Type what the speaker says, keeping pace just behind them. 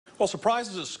Well,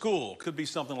 surprises at school could be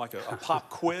something like a pop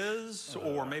quiz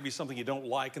or maybe something you don't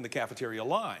like in the cafeteria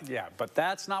line. Yeah, but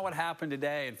that's not what happened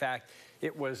today. In fact,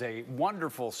 it was a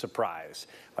wonderful surprise,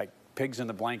 like pigs in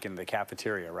the blanket in the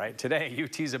cafeteria, right? Today,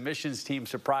 UT's admissions team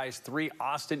surprised 3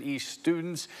 Austin East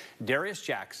students, Darius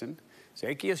Jackson,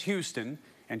 Zakeyous Houston,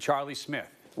 and Charlie Smith,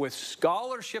 with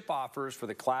scholarship offers for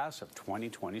the class of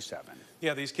 2027.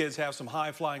 Yeah, these kids have some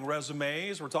high-flying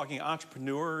resumes. We're talking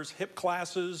entrepreneurs, HIP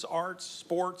classes, arts,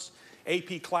 sports,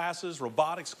 AP classes,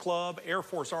 robotics club, Air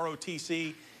Force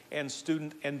ROTC, and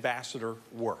student ambassador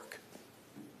work.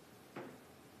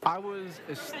 I was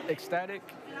ecstatic,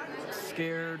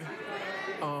 scared,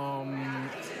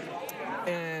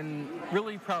 and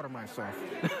really proud of myself.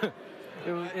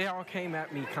 It all came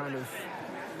at me kind of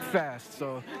fast,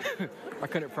 so I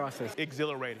couldn't process.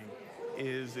 Exhilarating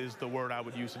is the word I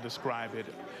would use to describe it.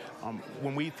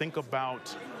 When we think about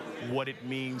what it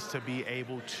means to be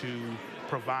able to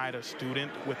provide a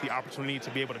student with the opportunity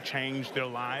to be able to change their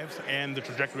lives and the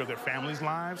trajectory of their families'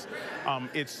 lives,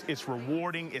 it's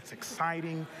rewarding, it's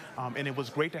exciting, and it was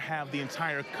great to have the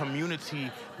entire community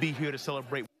be here to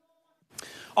celebrate.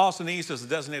 Austin East is a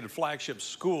designated flagship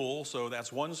school, so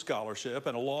that's one scholarship,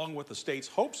 and along with the state's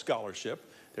Hope Scholarship,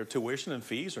 their tuition and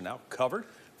fees are now covered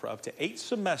for up to 8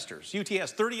 semesters. UT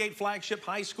has 38 flagship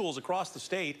high schools across the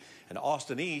state, and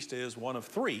Austin East is one of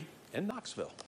 3 in Knoxville.